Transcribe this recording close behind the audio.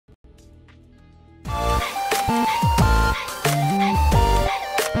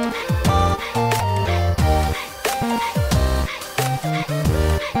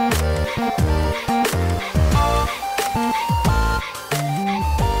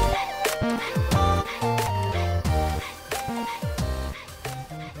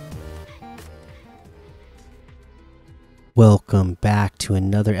Welcome back to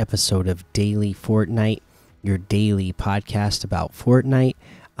another episode of Daily Fortnite, your daily podcast about Fortnite.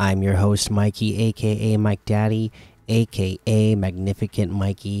 I'm your host, Mikey, aka Mike Daddy, aka Magnificent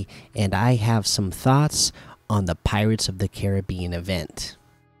Mikey, and I have some thoughts on the Pirates of the Caribbean event.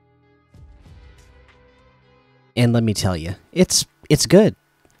 And let me tell you, it's good.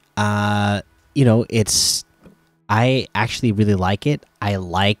 I actually really like it. I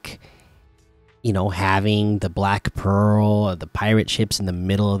like having the Black Pearl, the pirate ships in the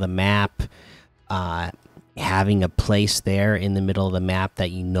middle of the map, having a place there in the middle of the map that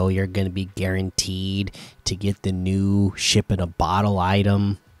you're going to be guaranteed to get the new ship in a bottle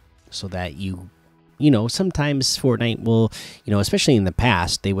item, so that sometimes Fortnite will, especially in the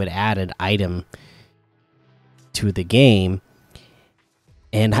past, they would add an item to the game.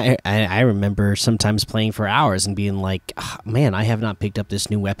 And I remember sometimes playing for hours and being like, oh, man, I have not picked up this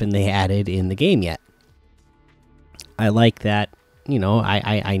new weapon they added in the game yet. I like that,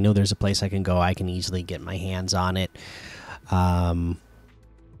 I know there's a place I can go. I can easily get my hands on it. A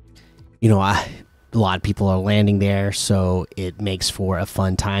lot of people are landing there, so it makes for a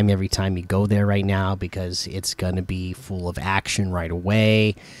fun time every time you go there right now, because it's going to be full of action right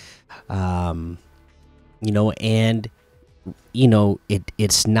away. And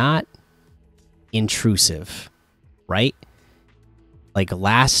it's not intrusive, right? Like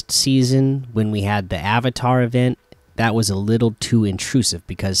last season when we had the Avatar event, that was a little too intrusive,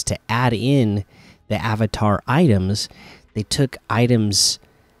 because to add in the Avatar items, they took items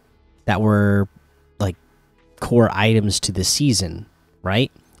that were like core items to the season,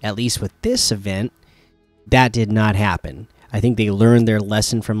 right? At least with this event, that did not happen. I think they learned their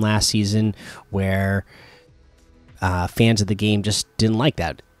lesson from last season, where fans of the game just didn't like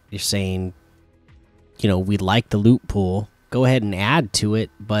that. You're saying, we like the loot pool, go ahead and add to it,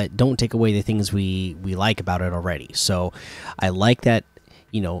 but don't take away the things we like about it already. So I like that,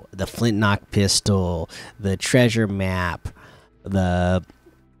 the flintlock pistol, the treasure map, the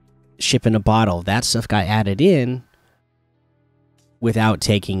ship in a bottle, that stuff got added in without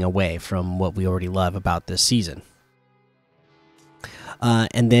taking away from what we already love about this season.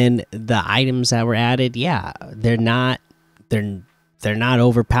 And then the items that were added, yeah, they're not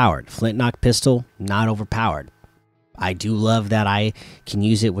overpowered. Flintlock pistol, not overpowered. I do love that I can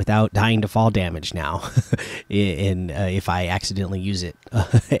use it without dying to fall damage now, and if I accidentally use it,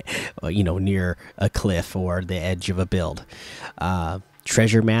 near a cliff or the edge of a build.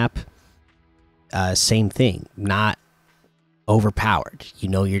 Treasure map, same thing, not overpowered.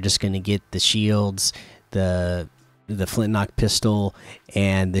 You're just gonna get the shields, the flintlock pistol,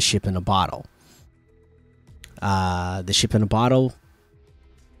 and the ship in a bottle. The ship in a bottle,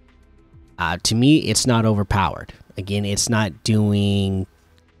 to me, it's not overpowered. Again, it's not doing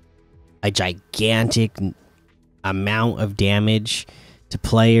a gigantic amount of damage to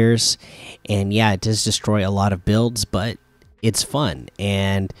players, and yeah, it does destroy a lot of builds, but it's fun.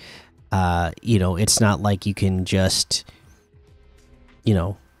 And it's not like you can just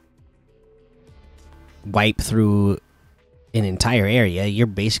wipe through an entire area. You're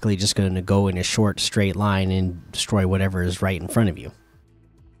basically just going to go in a short straight line and destroy whatever is right in front of you.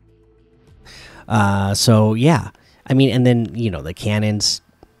 So yeah, I mean, and then the cannons,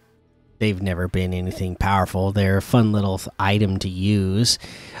 they've never been anything powerful. They're a fun little item to use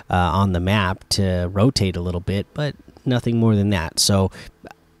on the map to rotate a little bit, but nothing more than that. So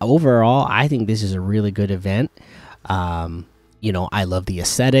overall, I think this is a really good event. I love the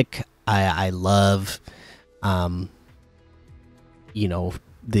aesthetic. I love, the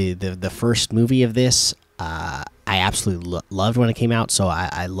first movie of this. I absolutely loved when it came out. So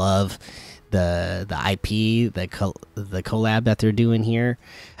I love the IP, the collab that they're doing here.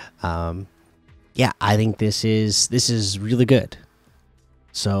 Yeah, I think this is really good.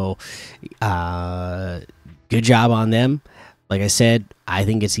 So, good job on them. Like I said, I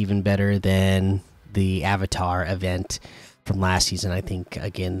think it's even better than the Avatar event from last season. I think,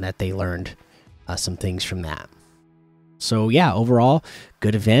 again, that they learned some things from that. So yeah, overall,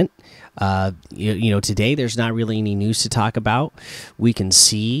 good event. Today there's not really any news to talk about. We can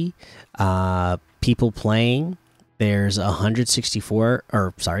see people playing. There's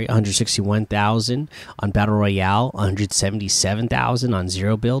 161,000 on Battle Royale, 177,000 on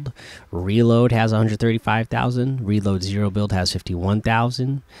Zero Build. Reload has 135,000. Reload Zero Build has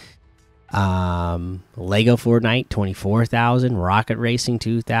 51,000. Lego Fortnite 24,000. Rocket Racing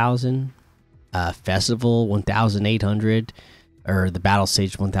 2,000. Festival 1,800, or the battle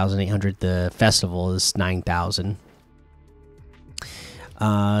stage 1,800. The festival is 9,000.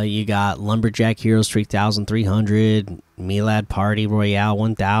 You got Lumberjack Heroes 3,300, Milad Party Royale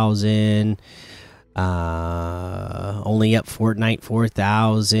 1,000, Only up Fortnite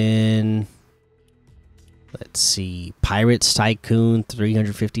 4,000. Let's see. Pirates Tycoon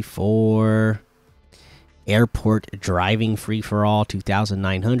 354. Airport Driving Free for All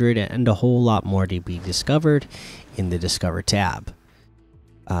 2,900, and a whole lot more to be discovered in the Discover tab.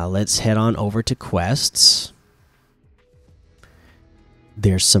 Let's head on over to quests.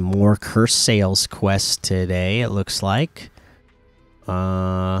 There's some more Curse Sales quests today, it looks like.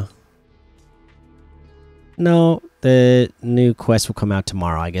 No, the new quest will come out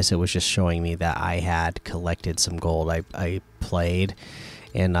tomorrow. I guess it was just showing me that I had collected some gold. I played,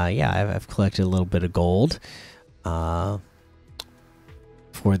 and yeah, I've collected a little bit of gold for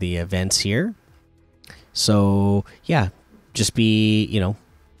the events here. So yeah, just be,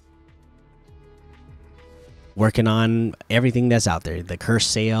 working on everything that's out there. The curse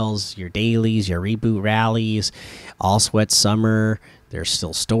sales, your dailies, your reboot rallies, all sweat summer. There's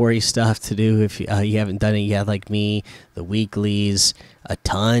still story stuff to do if you haven't done it yet, like me. The weeklies, a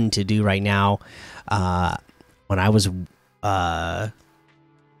ton to do right now. When I was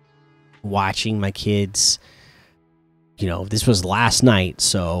watching my kids, this was last night,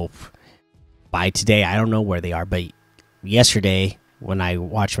 so by today I don't know where they are, but yesterday when I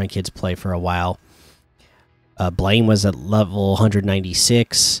watched my kids play for a while, Blaine was at level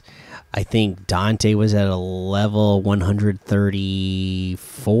 196. I think Dante was at a level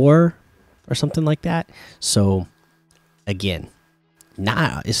 134 or something like that. So again,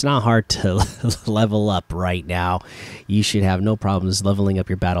 it's not hard to level up right now. You should have no problems leveling up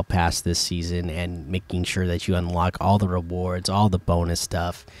your battle pass this season and making sure that you unlock all the rewards, all the bonus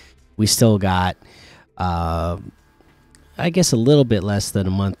stuff. We still got I guess a little bit less than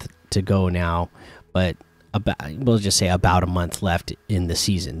a month to go now, but we'll just say about a month left in the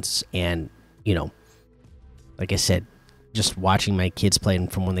seasons. And like I said, just watching my kids play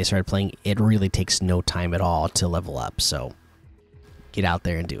from when they started playing, it really takes no time at all to level up. So get out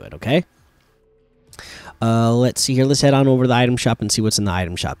there and do it, okay? Let's see here. Let's head on over to the item shop and see what's in the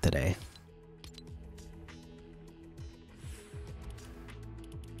item shop today.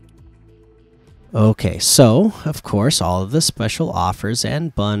 Okay, so of course all of the special offers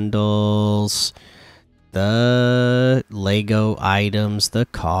and bundles, the Lego items, the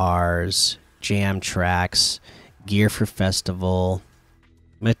cars, jam tracks, gear for festival,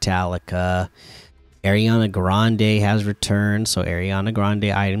 Metallica, Ariana Grande has returned, so Ariana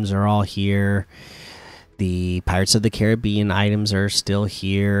Grande items are all here. The Pirates of the Caribbean items are still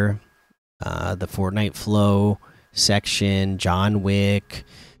here. The Fortnite Flow section, John Wick,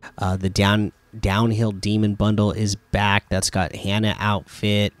 the Downhill Demon bundle is back. That's got Hannah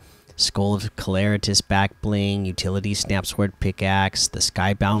outfit, Skull of Caleritus back bling, utility snap sword pickaxe, the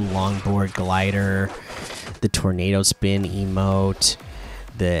Skybound longboard glider, the tornado spin emote,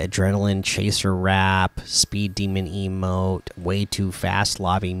 the adrenaline chaser wrap, speed demon emote, way too fast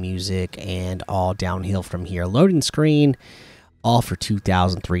lobby music, and all downhill from here loading screen, all for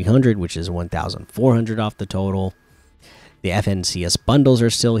 2,300, which is 1,400 off the total. The FNCS bundles are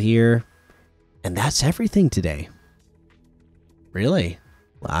still here, and that's everything today. Really?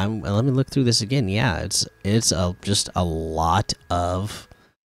 Let me look through this again. Yeah, it's just a lot of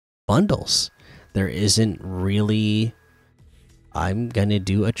bundles. There isn't really. I'm gonna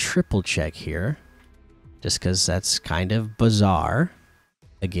do a triple check here, just because that's kind of bizarre.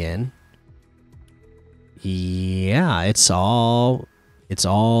 Again, yeah, it's all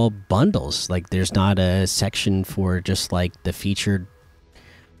bundles. Like, there's not a section for just like the featured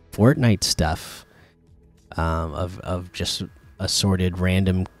Fortnite stuff, of just assorted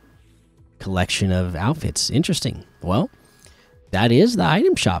random collection of outfits. Interesting. Well, that is the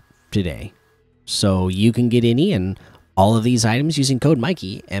item shop today, so you can get any and all of these items using code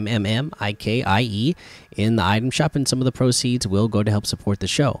Mikey, MMMIKIE, in the item shop, and some of the proceeds will go to help support the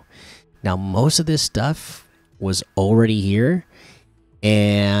show. Now, most of this stuff was already here,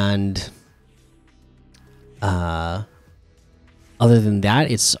 and other than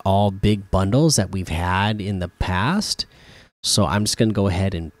that, it's all big bundles that we've had in the past. So I'm just gonna go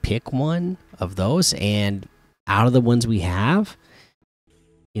ahead and pick one of those, and out of the ones we have,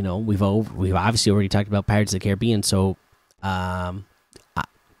 we've obviously already talked about Pirates of the Caribbean, so I'm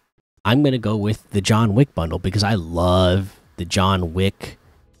gonna go with the John Wick bundle because I love the John Wick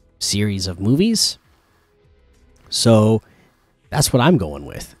series of movies. So that's what I'm going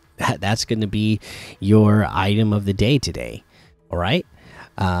with. That's gonna be your item of the day today. All right.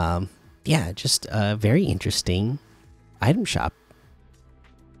 Yeah, just a very interesting item shop.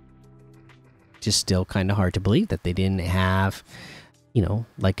 Just still kind of hard to believe that they didn't have,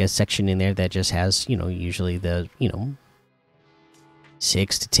 like a section in there that just has, usually the,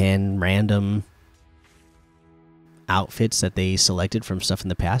 6 to 10 random outfits that they selected from stuff in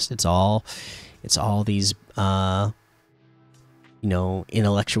the past. It's all these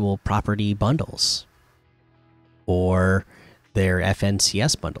intellectual property bundles or their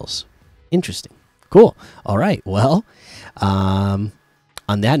FNCS bundles. Interesting. Cool. All right. Well, on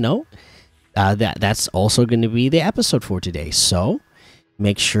that note, that's also going to be the episode for today. So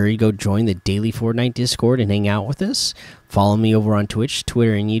make sure you go join the daily Fortnite Discord and hang out with us. Follow me over on Twitch,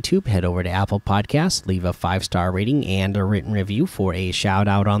 Twitter, and YouTube. Head over to Apple Podcasts, leave a 5-star rating and a written review for a shout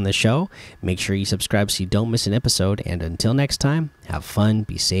out on the show. Make sure you subscribe so you don't miss an episode. And until next time, have fun,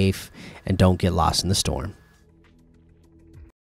 be safe, and don't get lost in the storm.